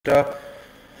uh,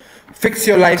 fix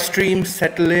your live stream,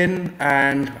 settle in,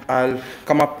 and I'll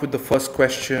come up with the first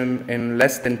question in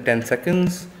less than 10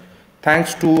 seconds.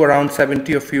 Thanks to around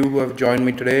 70 of you who have joined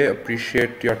me today.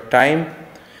 Appreciate your time.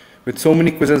 With so many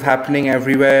quizzes happening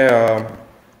everywhere,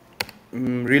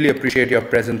 really appreciate your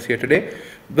presence here today.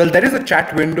 Well, there is a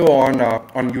chat window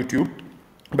on YouTube,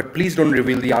 but please don't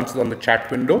reveal the answers on the chat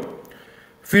window.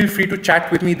 Feel free to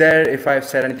chat with me there. If I've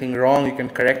said anything wrong, you can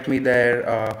correct me there.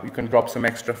 You can drop some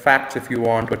extra facts if you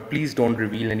want, but please don't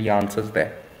reveal any answers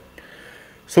there.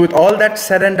 So with all that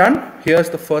said and done, here's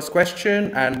the first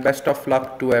question, and best of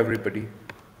luck to everybody.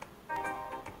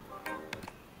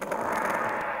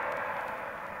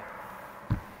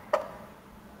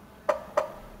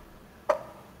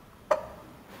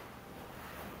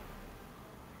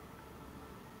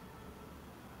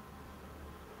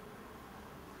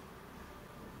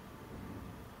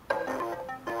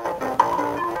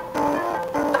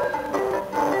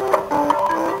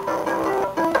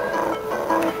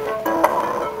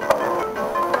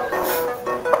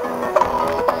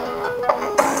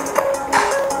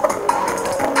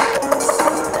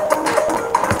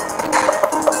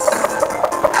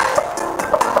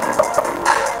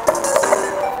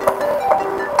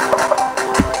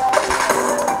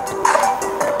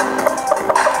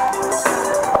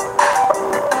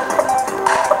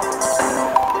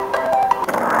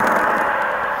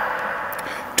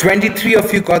 Twenty-three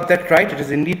of you got that right. It is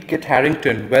indeed Kit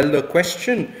Harington. Well, the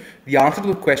answer to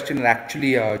the question is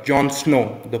actually Jon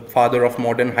Snow, the father of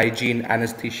modern hygiene,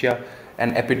 anesthesia,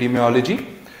 and epidemiology.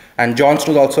 And Jon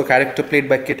Snow is also a character played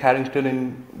by Kit Harington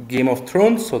in Game of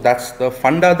Thrones. So that's the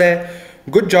funda there.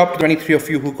 Good job to 23 of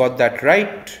you who got that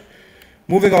right.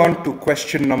 Moving on to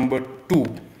question number 2.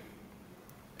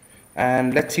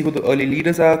 And let's see who the early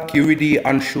leaders are. QED,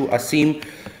 Anshu, Asim.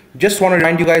 Just want to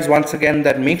remind you guys once again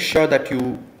that make sure that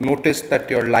you notice that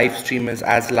your live stream is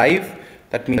as live.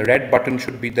 That means the red button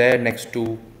should be there next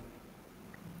to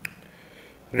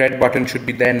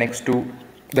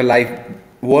the live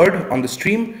word on the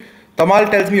stream. Tamal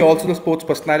tells me also the sports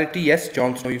personality. Yes,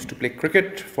 Jon Snow used to play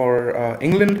cricket for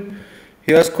England.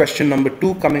 Here's question number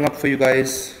 2 coming up for you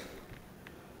guys.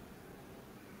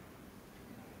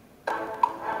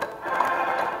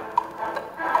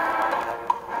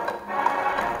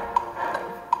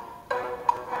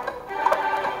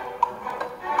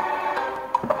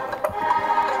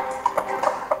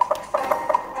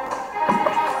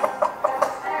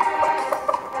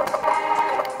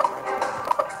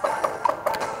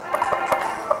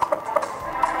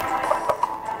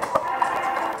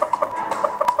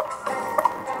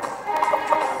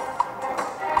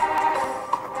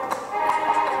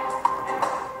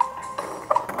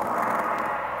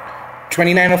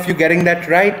 Twenty-nine of you getting that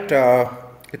right.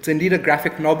 It's indeed a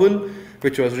graphic novel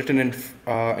which was written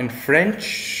in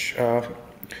French.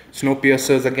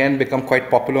 Snowpiercer again become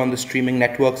quite popular on the streaming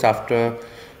networks after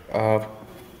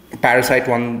Parasite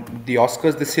won the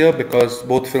Oscars this year because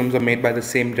both films are made by the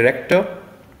same director,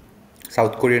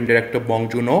 South Korean director Bong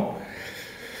Joon-ho.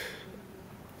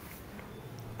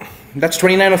 That's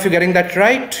 29 of you getting that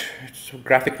right. It's a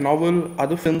graphic novel.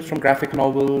 Other films from graphic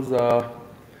novels,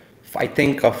 I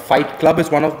think Fight Club is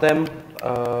one of them.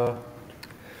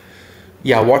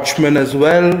 Yeah, Watchmen as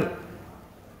well.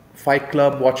 Fight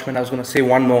Club, Watchmen, I was going to say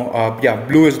one more. Yeah,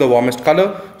 blue is the warmest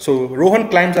color. So Rohan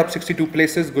climbs up 62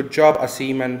 places. Good job.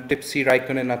 Asim and Tipsy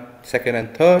Raikkonen are 2nd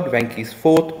and 3rd. Venki's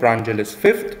 4th. Pranjal is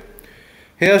 5th.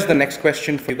 Here's the next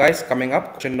question for you guys coming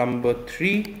up. Question number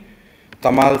 3.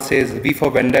 Tamal says V for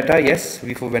Vendetta. Yes,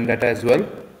 V for Vendetta as well.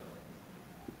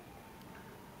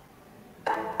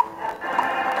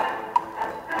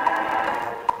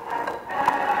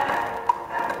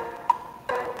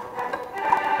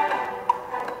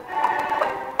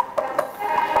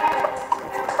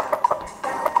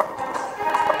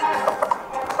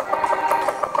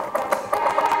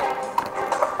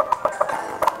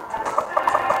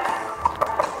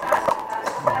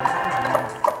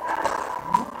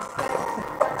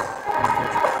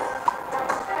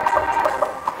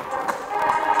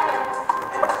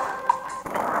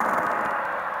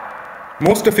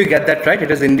 Most of you get that right.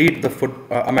 It is indeed the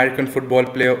American football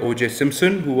player O.J.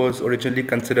 Simpson, who was originally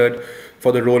considered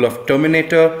for the role of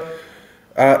Terminator.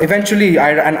 Eventually,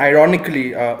 and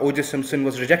ironically, O.J. Simpson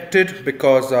was rejected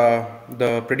because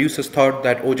the producers thought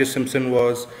that O.J. Simpson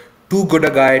was too good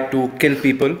a guy to kill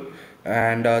people,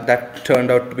 and that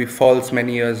turned out to be false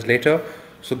many years later.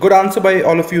 So good answer by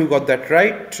all of you who got that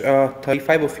right.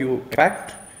 35 of you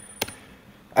fact.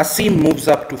 Asim moves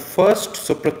up to 1st,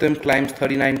 Supratim climbs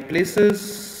 39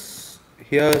 places.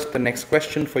 Here's the next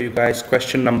question for you guys,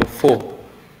 question number 4.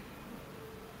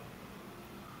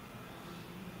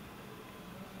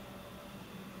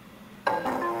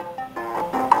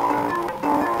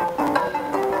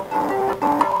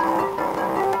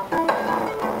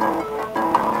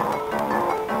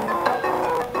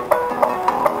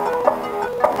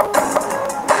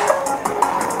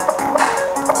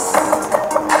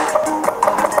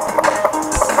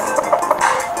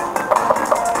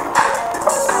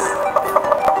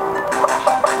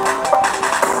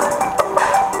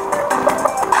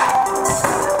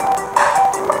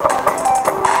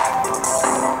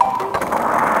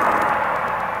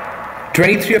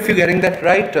 23 of you getting that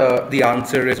right. The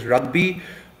answer is rugby.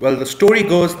 Well, the story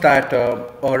goes that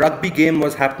a rugby game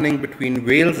was happening between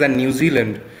Wales and New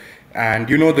Zealand. And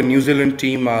you know, the New Zealand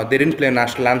team, they didn't play a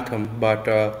national anthem, but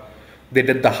they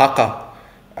did the haka,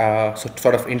 so to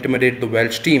sort of intimidate the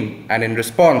Welsh team. And in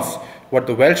response, what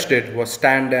the Welsh did was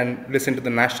stand and listen to the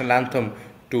national anthem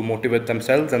to motivate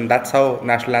themselves. And that's how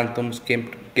national anthems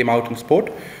came out in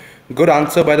sport. Good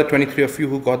answer by the 23 of you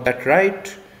who got that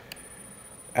right.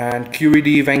 And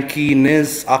QED, Venki,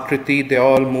 Niz, Akriti, they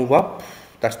all move up.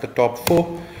 That's the top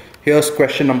 4. Here's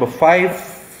question number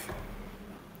 5.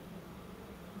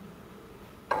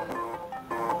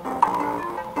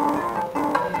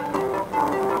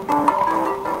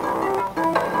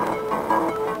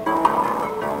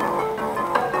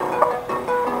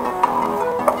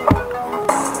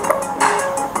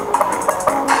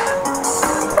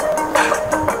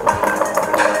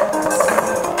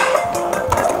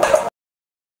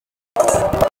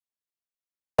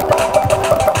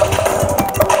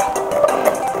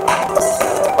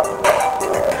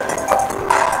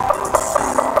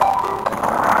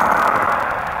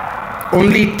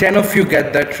 Only 10 of you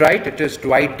get that right. It is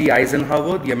Dwight D.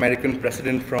 Eisenhower, the American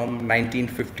president from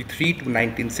 1953 to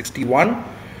 1961.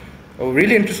 A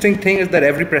really interesting thing is that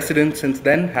every president since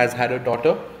then has had a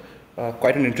daughter.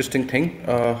 Quite an interesting thing.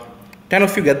 10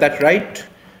 of you get that right.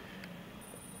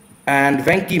 And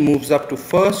Venki moves up to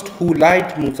first. Who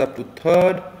Light moves up to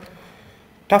third.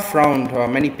 Tough round.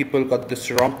 Many people got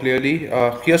this wrong clearly.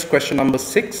 Here's question number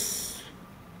 6.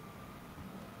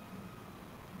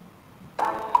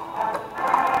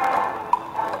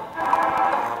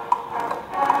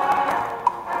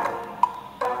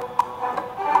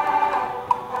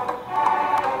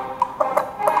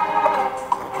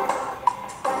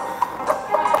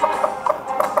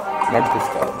 Not this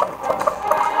color.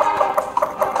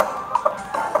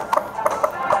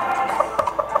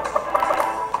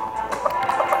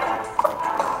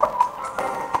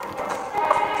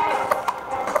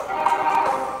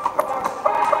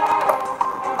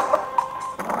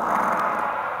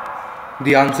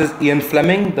 The answer is Ian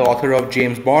Fleming, the author of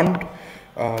James Bond,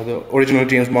 the original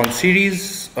James Bond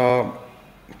series.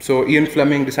 So Ian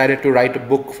Fleming decided to write a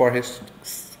book for his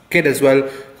kid as well,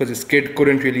 because his kid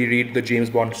couldn't really read the James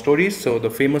Bond stories. So the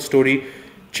famous story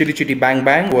Chitty Chitty Bang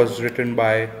Bang was written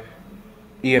by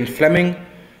Ian Fleming.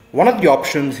 One of the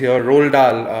options here, Roald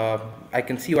Dahl, I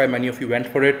can see why many of you went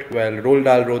for it. Well, Roald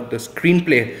Dahl wrote the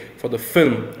screenplay for the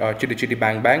film Chitty Chitty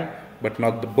Bang Bang, but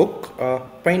not the book.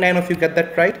 29 of you get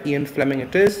that right. Ian Fleming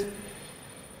it is.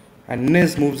 And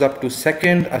Niz moves up to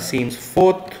second, Asim's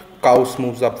fourth, Kaus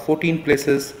moves up 14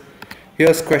 places.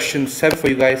 Here's question 7 for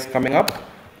you guys coming up.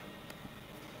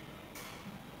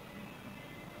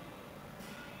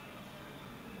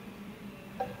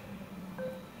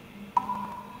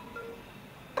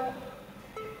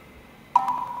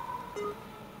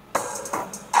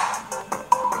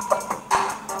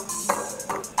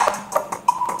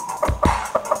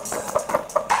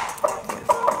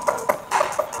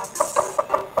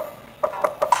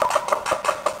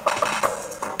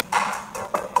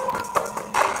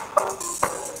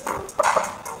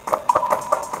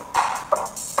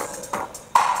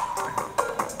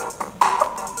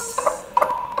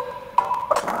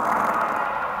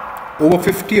 Over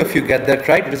 50 of you get that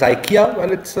right. It is IKEA.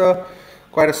 Well, it's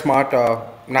quite a smart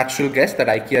natural guess that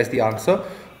IKEA is the answer.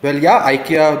 Well, yeah,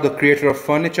 IKEA, the creator of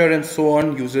furniture and so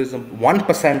on, uses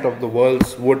 1% of the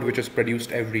world's wood which is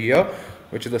produced every year,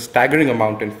 which is a staggering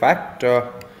amount in fact.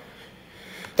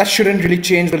 That shouldn't really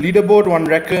change the leaderboard, one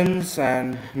reckons,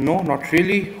 and no, not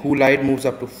really. Who Lied moves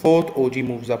up to 4th, OG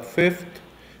moves up 5th.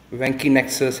 Venki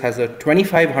Nexus has a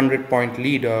 2500 point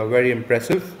lead, very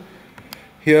impressive.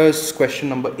 Here's question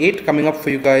number 8 coming up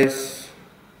for you guys.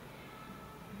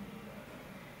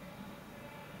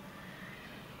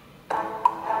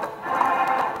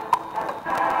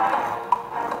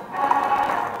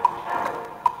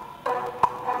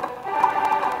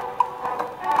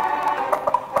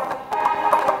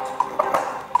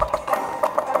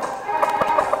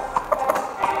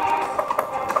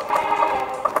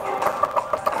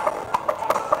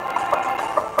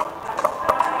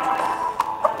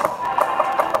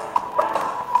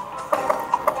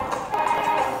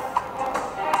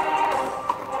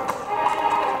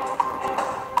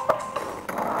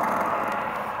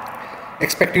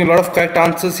 Expecting a lot of correct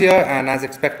answers here, and as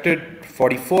expected,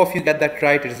 44 of you get that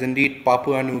right. It is indeed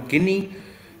Papua New Guinea.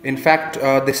 In fact,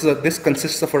 this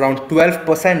consists of around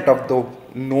 12% of the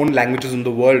known languages in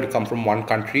the world come from one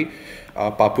country,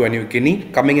 Papua New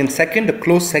Guinea. Coming in second, a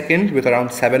close second with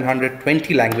around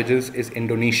 720 languages, is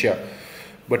Indonesia.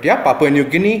 But yeah, Papua New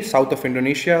Guinea, south of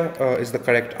Indonesia, is the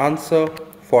correct answer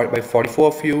by 44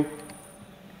 of you.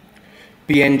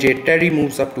 PNJ Terry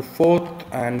moves up to 4th,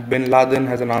 and Bin Laden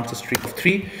has an answer streak of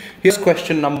 3. Here's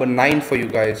question number 9 for you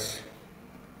guys.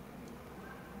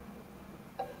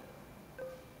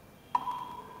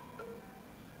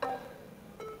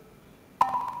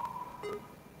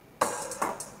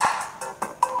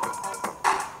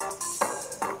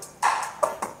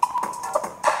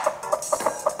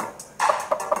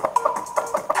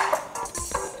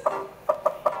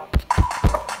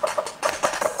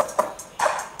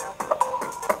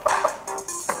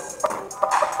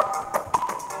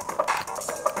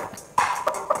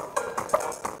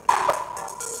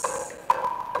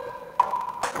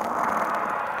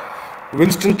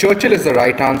 Winston Churchill is the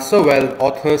right answer. Well,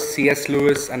 authors C.S.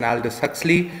 Lewis and Aldous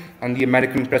Huxley and the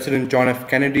American President John F.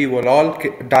 Kennedy were all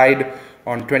died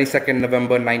on 22nd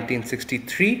November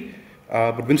 1963,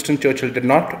 but Winston Churchill did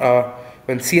not.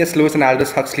 When C.S. Lewis and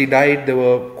Aldous Huxley died, they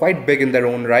were quite big in their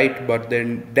own right, but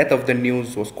the death of the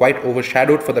news was quite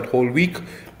overshadowed for that whole week.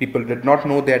 People did not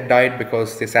know they had died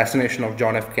because the assassination of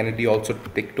John F. Kennedy also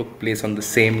took place on the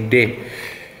same day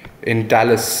in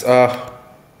Dallas.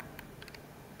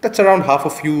 That's around half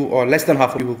of you, or less than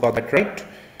half of you, who got that right.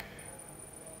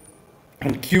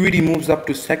 And QED moves up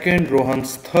to 2nd,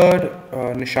 Rohan's 3rd,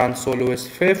 Nishan Solo is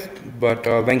 5th, but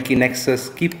Venki Nexus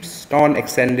keeps on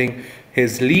extending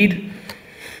his lead.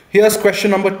 Here's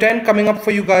question number 10 coming up for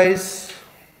you guys.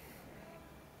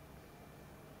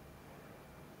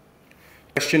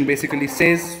 Question basically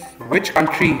says, which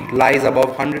country lies above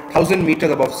 100,000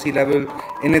 meters above sea level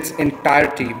in its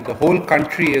entirety? The whole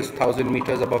country is 1,000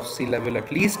 meters above sea level at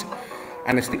least,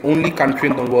 and it's the only country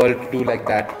in the world to do like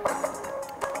that.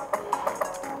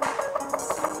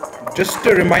 Just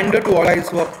a reminder to all guys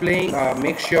who are playing,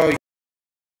 make sure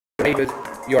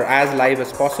you're as live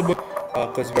as possible,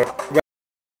 because we're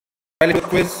in the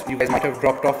quiz. You guys might have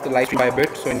dropped off the live stream by a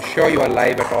bit, so ensure you are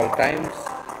live at all times.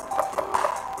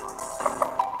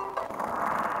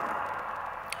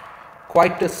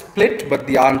 Quite a split, but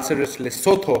the answer is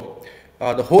Lesotho.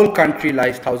 The whole country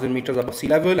lies 1,000 meters above sea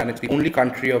level, and it's the only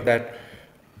country of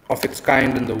its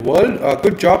kind in the world.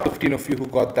 Good job to 15 of you who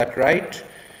got that right.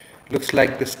 Looks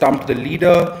like they stumped the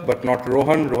leader, but not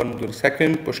Rohan. Rohan was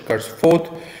 2nd, Pushkar's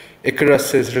 4th.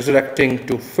 Icarus is resurrecting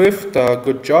to 5th.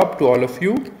 Good job to all of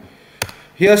you.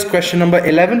 Here's question number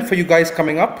 11 for you guys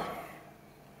coming up.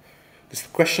 This is a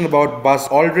question about Buzz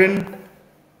Aldrin.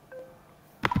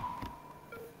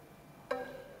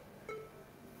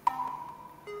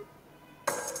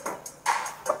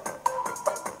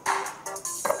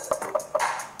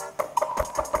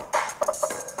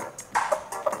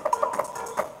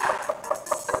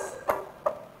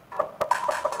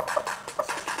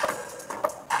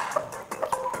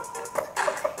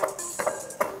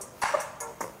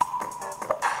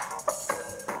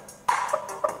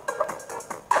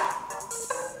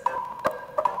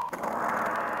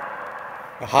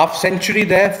 A half century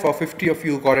there for 50 of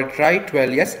you who got it right. Well,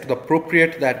 yes, it's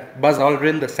appropriate that Buzz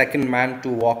Aldrin, the 2nd man to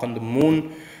walk on the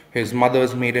moon, his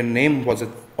mother's maiden name was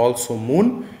also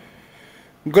Moon.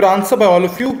 Good answer by all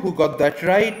of you who got that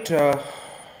right.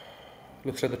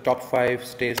 Looks like the top 5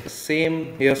 stays the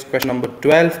same. Here's question number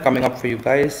 12 coming up for you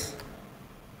guys.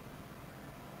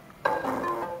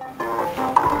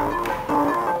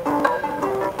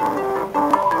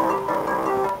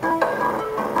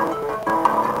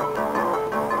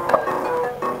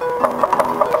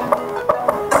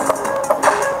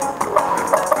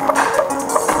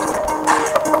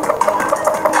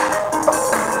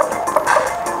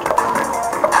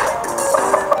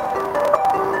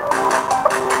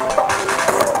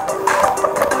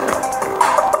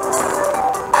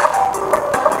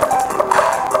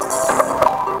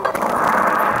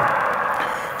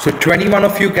 So 21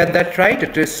 of you get that right.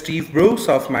 It is Steve Bruce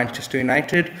of Manchester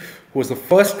United, who was the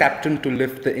first captain to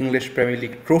lift the English Premier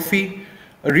League trophy.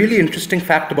 A really interesting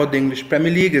fact about the English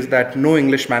Premier League is that no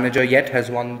English manager yet has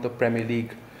won the Premier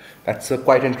League. That's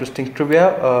quite interesting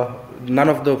trivia. None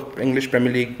of the English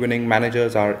Premier League winning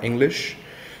managers are English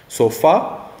so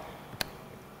far.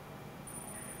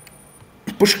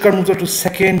 Pushkar moves up to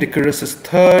 2nd, Icarus is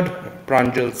 3rd,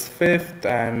 Pranjal's 5th,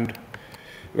 and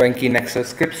Venki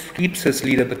Nexus keeps his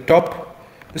lead at the top.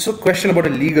 This is a question about a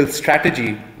legal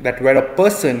strategy that where a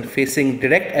person facing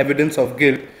direct evidence of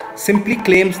guilt simply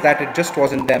claims that it just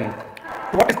wasn't them.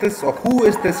 What is this, or who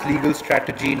is this legal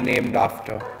strategy named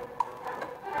after?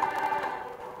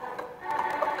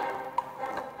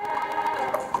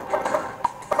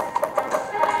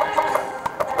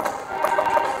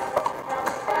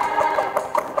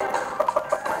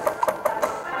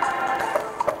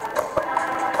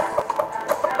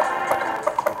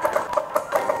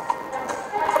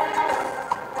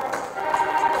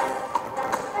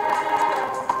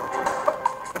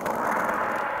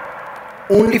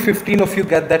 Only 15 of you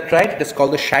get that right. It is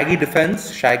called the Shaggy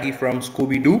defense, Shaggy from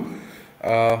Scooby-Doo,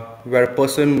 where a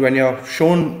person, when you're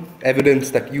shown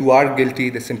evidence that you are guilty,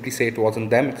 they simply say it wasn't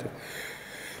them. It's a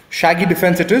Shaggy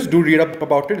defense it is. Do read up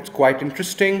about it. It's quite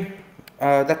interesting.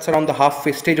 That's around the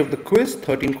halfway stage of the quiz.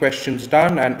 13 questions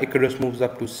done, and Icarus moves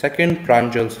up to second,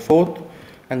 Pranjal's fourth,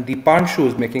 and Deepanshu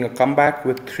is making a comeback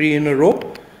with 3 in a row.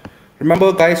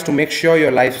 Remember, guys, to make sure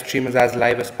your live stream is as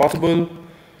live as possible.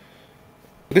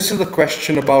 This is a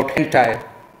question about hentai.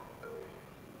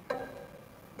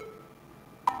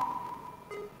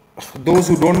 For those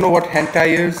who don't know what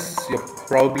hentai is, you're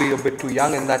probably a bit too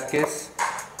young in that case.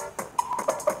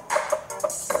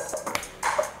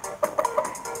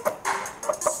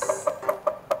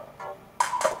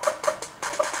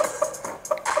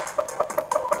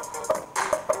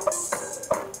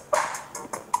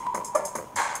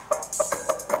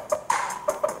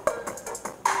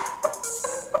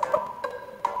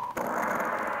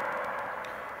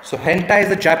 So hentai is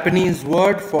a Japanese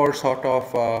word for sort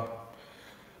of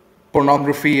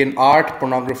pornography in art,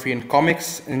 pornography in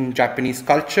comics in Japanese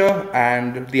culture,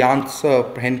 and the answer,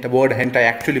 word hentai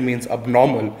actually means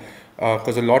abnormal,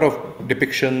 because a lot of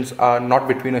depictions are not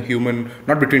between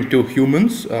two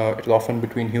humans. It's often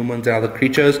between humans and other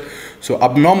creatures. So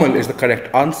abnormal is the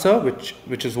correct answer,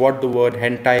 which is what the word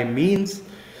hentai means.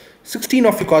 16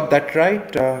 of you got that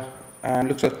right. And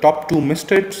looks like top 2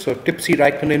 missed it. So Tipsy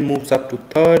Raikkonen moves up to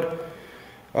third.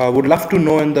 Would love to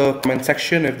know in the comment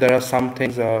section if there are some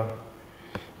things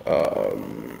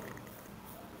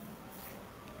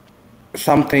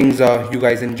you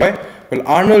guys enjoy. Well,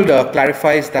 Arnold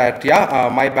clarifies that,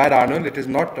 my bad, Arnold. It is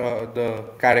not the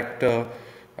character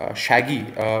Shaggy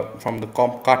from the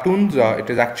cartoons. It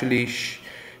is actually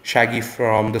Shaggy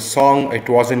from the song It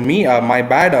Wasn't Me. My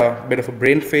bad, a bit of a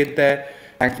brain fade there.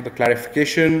 Thanks for the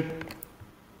clarification.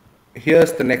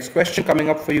 Here's the next question coming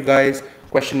up for you guys.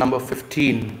 Question number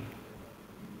 15.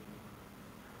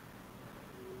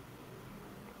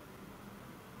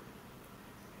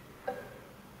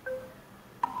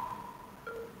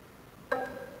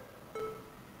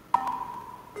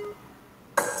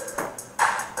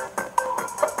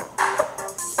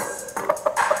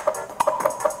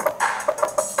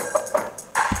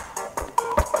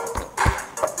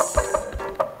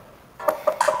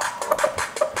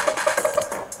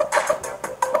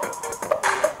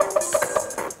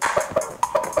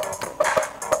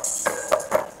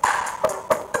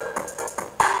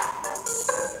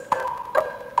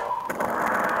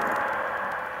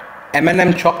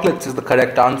 M&M chocolates is the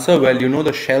correct answer. Well, you know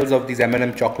the shells of these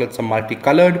M&M chocolates are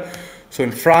multicolored. So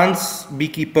in France,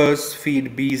 beekeepers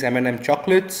feed bees M&M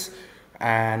chocolates,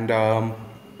 and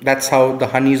that's how the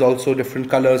honey is also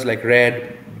different colors like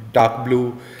red, dark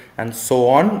blue, and so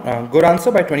on. Good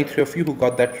answer by 23 of you who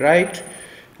got that right.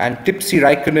 And Tipsy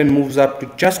Raikkonen moves up to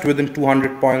just within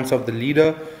 200 points of the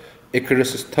leader.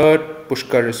 Icarus is third,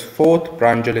 Pushkar is fourth,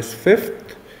 Pranjal is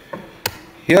fifth.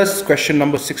 Here's question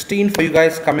number 16 for you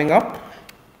guys coming up.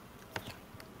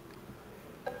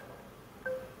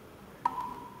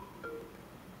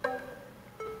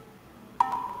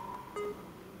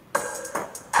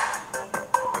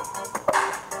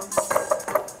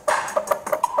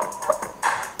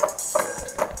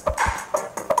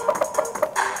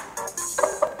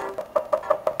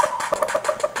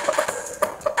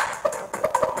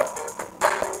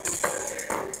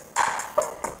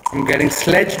 I'm getting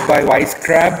sledged by Wise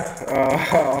Crab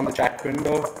on the chat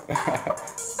window.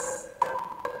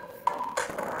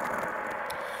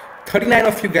 39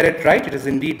 of you get it right. It is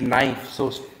indeed knife. So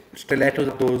stilettos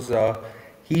are those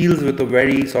heels with a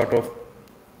very sort of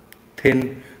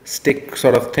thin stick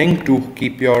sort of thing to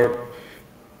keep your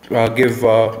give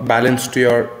balance to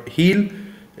your heel.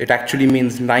 It actually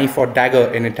means knife or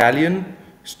dagger in Italian.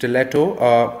 Stiletto.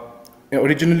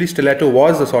 Originally, stiletto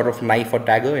was a sort of knife or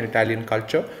dagger in Italian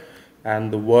culture, and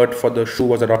the word for the shoe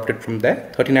was adopted from there.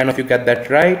 39 of you get that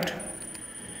right.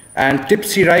 And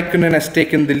Tipsy Raikkonen has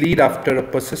taken the lead after a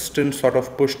persistent sort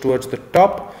of push towards the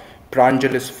top.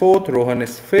 Pranjal is fourth, Rohan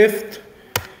is fifth.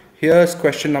 Here's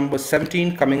question number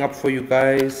 17 coming up for you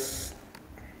guys.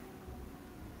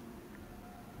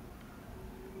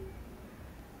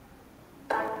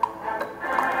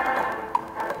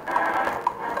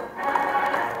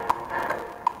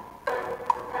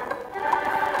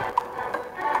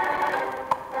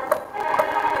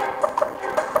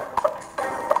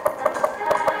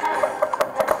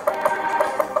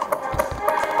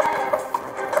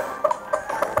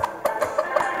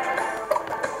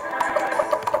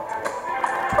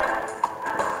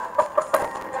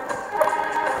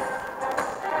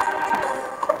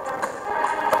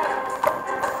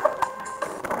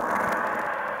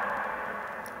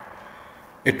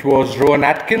 It was Rowan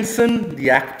Atkinson, the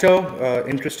actor.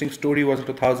 Interesting story was in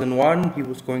 2001. He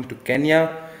was going to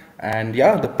Kenya, and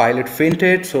yeah, the pilot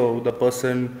fainted. So the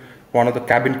person, one of the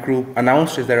cabin crew,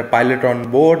 announced, "Is there a pilot on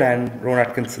board?" And Rowan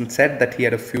Atkinson said that he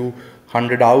had a few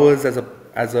hundred hours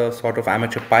as a sort of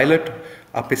amateur pilot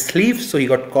up his sleeve. So he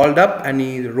got called up and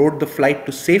he rode the flight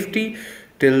to safety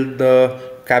till the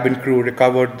cabin crew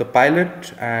recovered the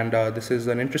pilot. And this is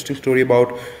an interesting story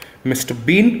about Mr.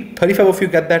 Bean. 35 of you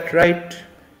get that right.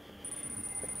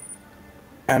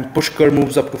 And Pushkar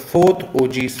moves up to 4th,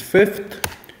 OG is 5th.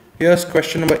 Here's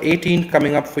question number 18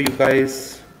 coming up for you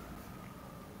guys.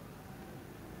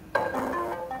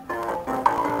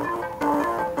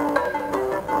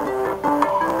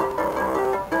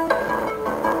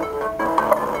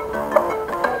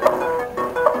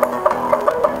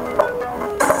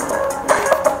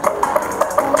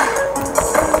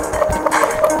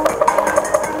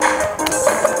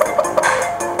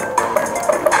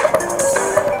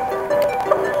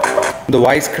 The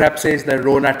wise crab says that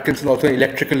Rowan Atkinson is also an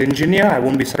electrical engineer. I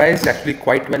won't be surprised. Actually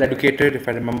quite well educated. If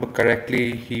I remember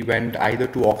correctly, he went either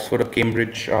to Oxford or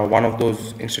Cambridge, one of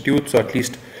those institutes, or at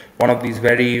least one of these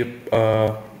very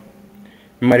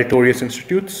meritorious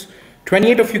institutes.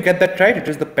 28 of you get that right. It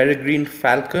is the Peregrine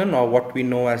Falcon, or what we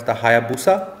know as the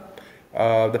Hayabusa,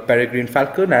 the Peregrine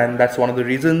Falcon. And that's one of the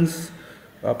reasons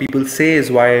people say is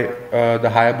why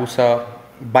the Hayabusa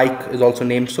bike is also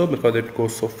named so, because it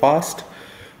goes so fast.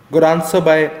 Good answer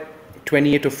by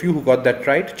 28 of you who got that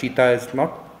right. Cheetah is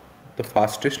not the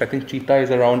fastest. I think cheetah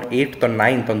is around 8th or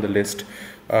 9th on the list,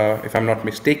 if I'm not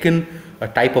mistaken. A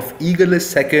type of eagle is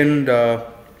 2nd.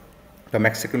 The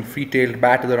Mexican free-tailed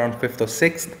bat is around 5th or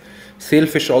 6th.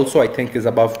 Sailfish also, I think, is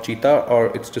above cheetah, or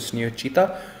it's just near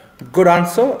cheetah. Good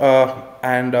answer.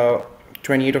 And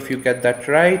 28 of you get that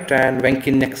right. And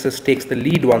Venkin Nexus takes the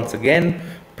lead once again.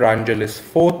 Pranjal is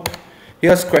 4th.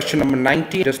 Here's question number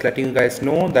 19, just letting you guys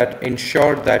know that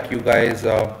ensure that you guys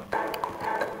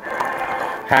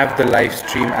have the live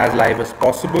stream as live as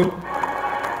possible.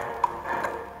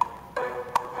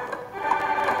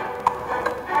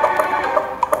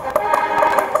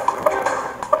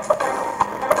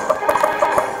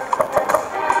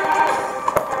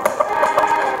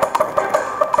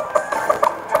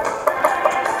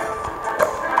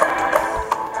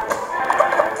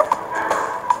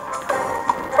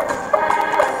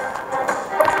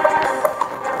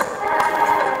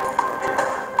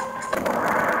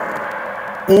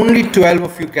 Only 12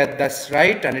 of you get this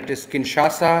right, and it is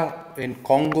Kinshasa in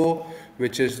Congo,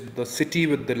 which is the city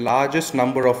with the largest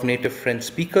number of native French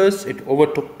speakers. It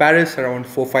overtook Paris around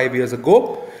 4-5 years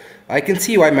ago. I can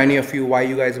see why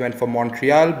you guys went for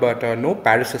Montreal, but no,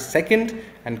 Paris is 2nd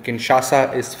and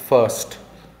Kinshasa is 1st.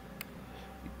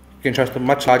 Kinshasa is a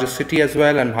much larger city as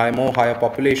well and higher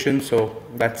population, so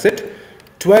that's it.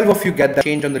 12 of you get that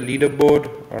change on the leaderboard,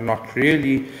 or not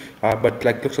really, but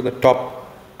like looks at the top.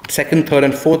 2nd, 3rd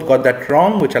and 4th got that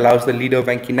wrong, which allows the leader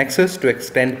Venki Nexus to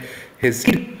extend his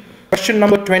lead. Question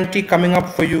number 20 coming up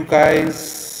for you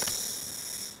guys.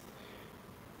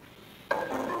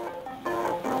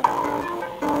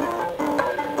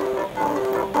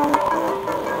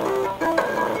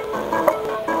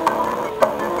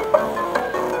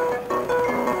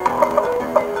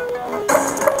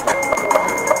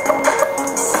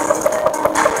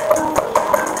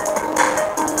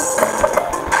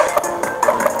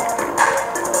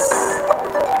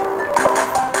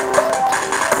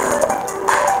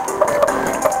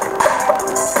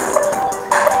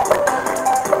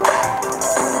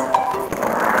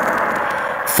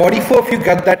 44 of you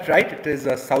got that right. It is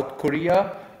South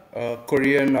Korea.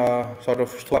 Korean sort of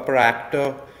swapper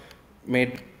actor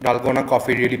made dalgona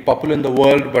coffee really popular in the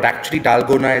world, but actually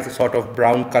dalgona is a sort of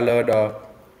brown colored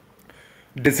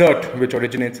dessert which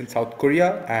originates in South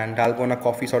Korea, and dalgona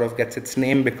coffee sort of gets its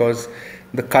name because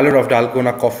the color of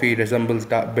dalgona coffee resembles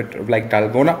a bit like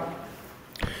dalgona.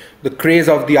 The craze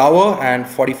of the hour, and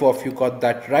 44 of you got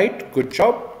that right. Good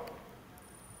job.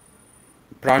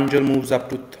 Pranjal moves up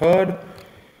to 3rd.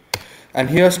 And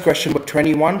here's question number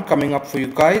 21 coming up for you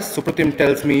guys. Supratim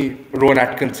tells me Rowan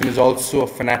Atkinson is also a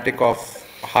fanatic of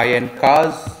high-end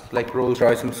cars like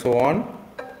Rolls-Royce and so on.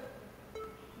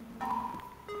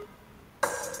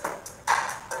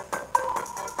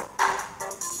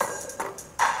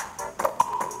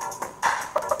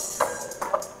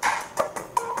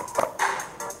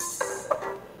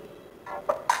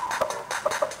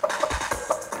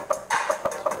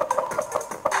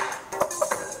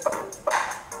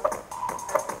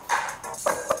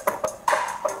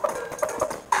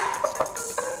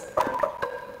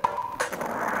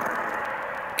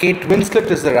 Kate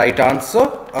Winslet is the right answer.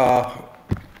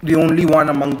 the only one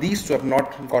among these to have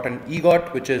not got an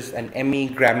EGOT, which is an Emmy,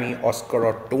 Grammy, Oscar,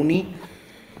 or Tony.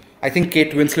 I think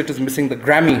Kate Winslet is missing the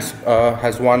Grammys,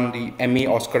 has won the Emmy,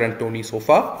 Oscar, and Tony so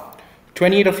far.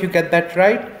 28 of you get that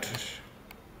right,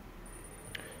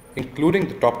 including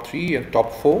the top 3 and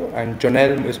top 4, and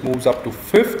Janelle moves up to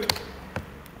 5th.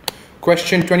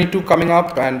 Question 22 coming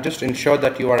up, and just ensure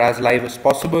that you are as live as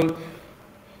possible.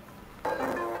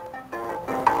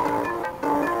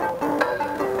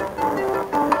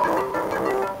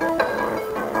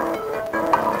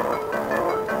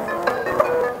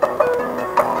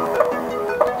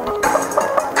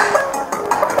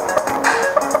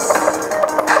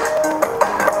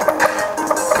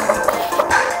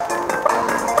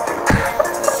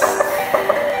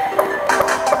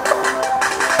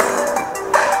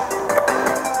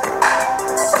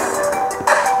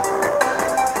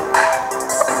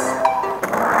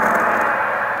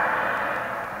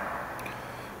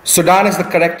 Sudan is the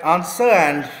correct answer,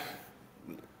 and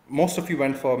most of you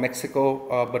went for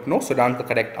Mexico, but no, Sudan is the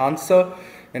correct answer.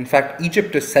 In fact,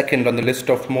 Egypt is second on the list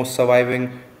of most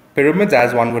surviving pyramids,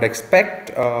 as one would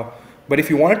expect. But if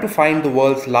you wanted to find the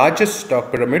world's largest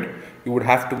pyramid, you would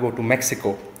have to go to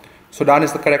Mexico. Sudan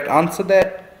is the correct answer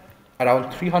there,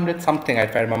 around 300 something,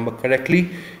 if I remember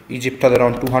correctly. Egypt has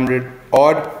around 200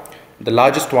 odd. The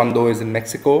largest one, though, is in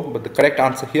Mexico, but the correct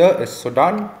answer here is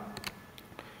Sudan.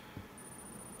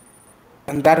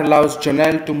 And that allows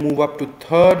Janelle to move up to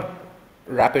 3rd.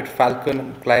 Rapid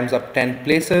Falcon climbs up 10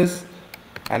 places.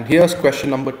 And here's question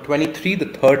number 23, the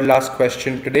third last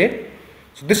question today.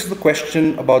 So this is the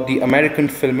question about the American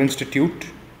Film Institute.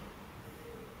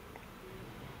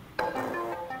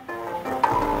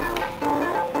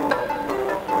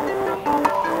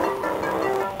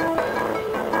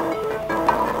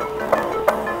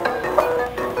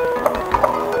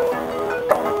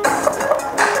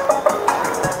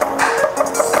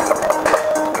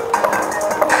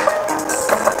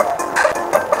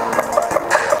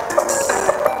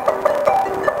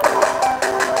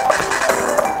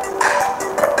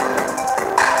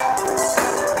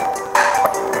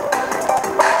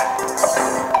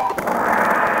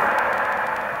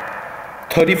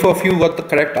 Thirty-four of you got the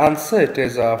correct answer. It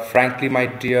is Frankly My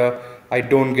Dear, I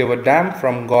Don't Give a Damn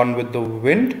from Gone with the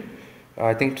Wind.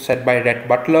 I think said by Rhett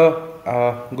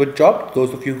Butler. Good job,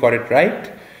 those of you got it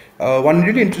right. One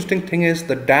really interesting thing is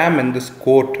the dam in this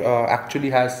quote actually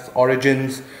has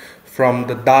origins from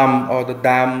the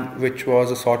dam, which was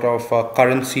a sort of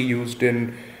currency used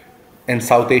in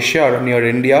South Asia or near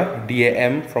India,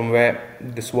 DAM, from where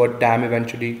this word dam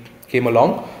eventually came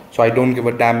along. So I don't give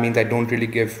a damn means I don't really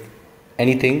give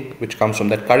anything, which comes from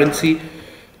that currency.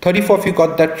 34 of you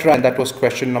got that right, and that was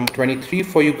question number 23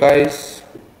 for you guys.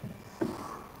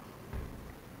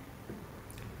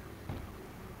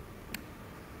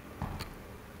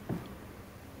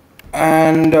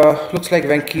 And looks like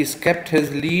Venki's kept his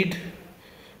lead.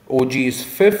 OG is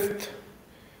 5th.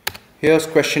 Here's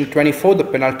question 24, the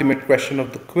penultimate question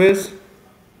of the quiz.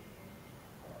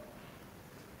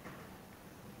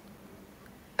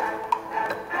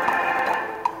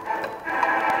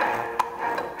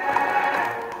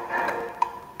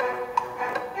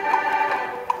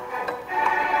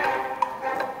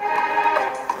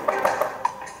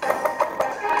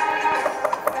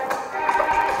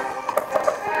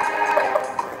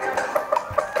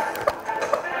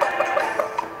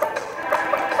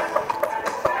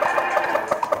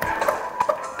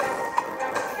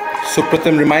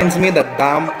 Supratim reminds me that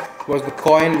Dam was the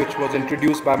coin which was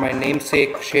introduced by my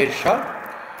namesake Sher Shah.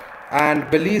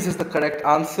 And Belize is the correct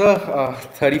answer.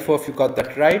 34 of you got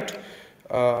that right.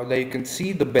 There you can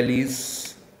see the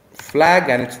Belize flag,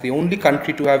 and it's the only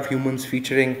country to have humans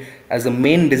featuring as the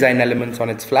main design elements on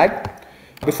its flag.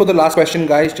 Before the last question,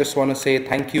 guys, just want to say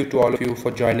thank you to all of you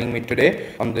for joining me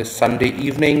today on this Sunday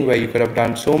evening where you could have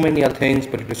done so many other things,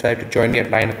 but you decided to join me at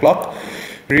 9 o'clock.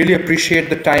 Really appreciate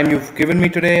the time you've given me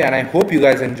today, and I hope you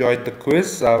guys enjoyed the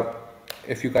quiz.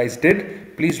 If you guys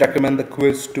did, please recommend the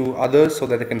quiz to others so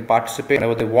that they can participate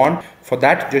whenever they want. For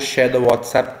that, just share the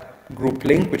WhatsApp group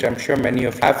link, which I'm sure many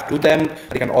of you have, to them.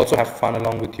 They can also have fun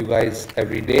along with you guys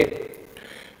every day.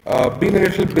 Been a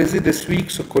little busy this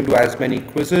week, so couldn't do as many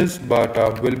quizzes, but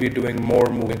we'll be doing more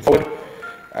moving forward.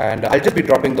 And I'll just be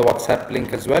dropping the WhatsApp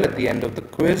link as well at the end of the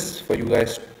quiz for you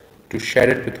guys to share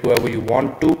it with whoever you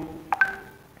want to.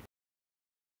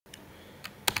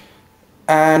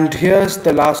 And here's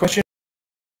the last question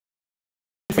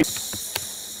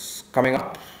coming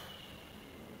up.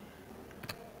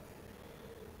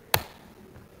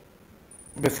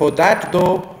 Before that,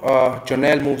 though,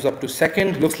 Janelle moves up to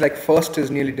 2nd. Looks like 1st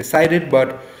is nearly decided,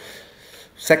 but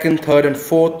 2nd, 3rd, and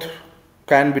 4th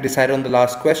can be decided on the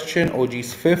last question.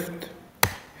 OG's 5th.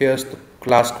 Here's the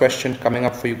last question coming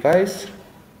up for you guys.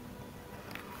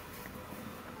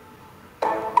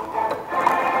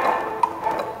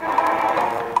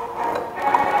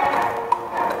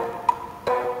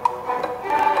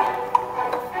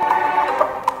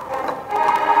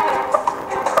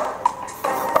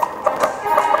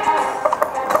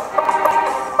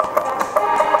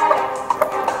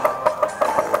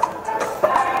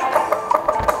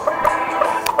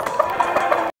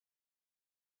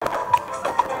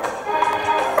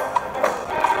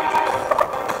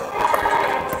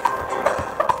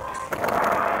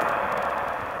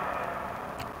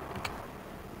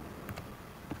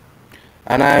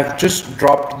 And I've just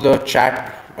dropped the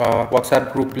chat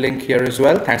WhatsApp group link here as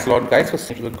well. Thanks a lot, guys, for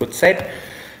seeing the good set.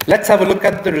 Let's have a look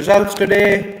at the results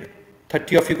today.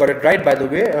 30 of you got it right, by the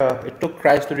way. It took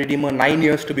Christ the Redeemer 9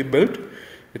 years to be built.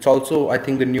 It's also, I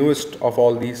think, the newest of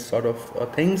all these sort of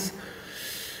things.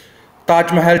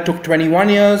 Taj Mahal took 21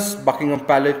 years, Buckingham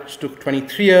Palace took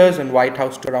 23 years, and White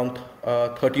House took around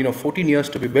 13 or 14 years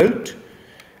to be built.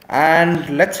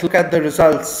 And let's look at the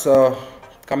results.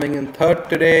 Coming in third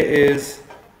today is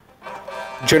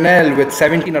Janelle with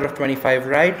 17 out of 25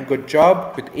 right. Good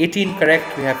job. With 18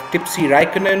 correct, we have Tipsy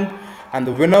Raikkonen. And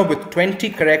the winner with 20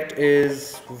 correct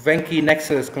is Venki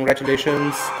Nexus.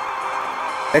 Congratulations.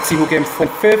 Let's see who came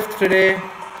fifth today.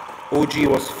 OG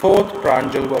was 4th,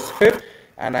 Pranjal was 5th.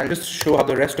 And I'll just show how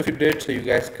the rest of you did so you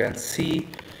guys can see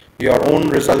your own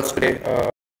results today.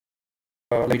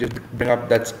 Let me just bring up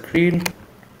that screen.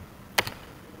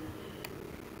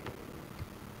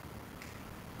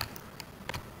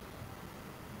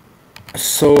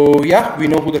 So yeah, we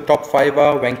know who the top 5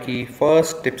 are. Venki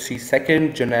 1st, Tipsy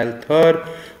 2nd, Janelle 3rd,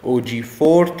 OG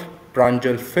 4th,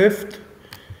 Pranjal 5th.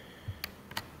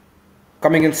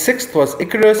 Coming in 6th was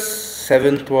Icarus,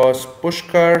 7th was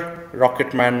Pushkar,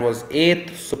 Rocketman was 8th,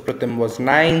 Supratim was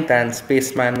 9th, and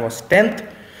Spaceman was 10th.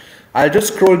 I'll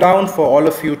just scroll down for all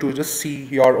of you to just see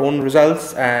your own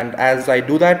results, and as I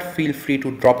do that, feel free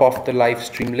to drop off the live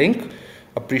stream link.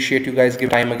 Appreciate you guys giving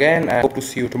time again, and hope to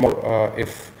see you tomorrow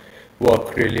if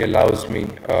work really allows me.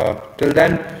 Till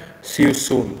then, see you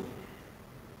soon.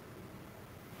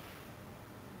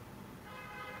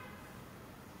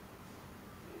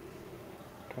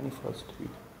 21st week.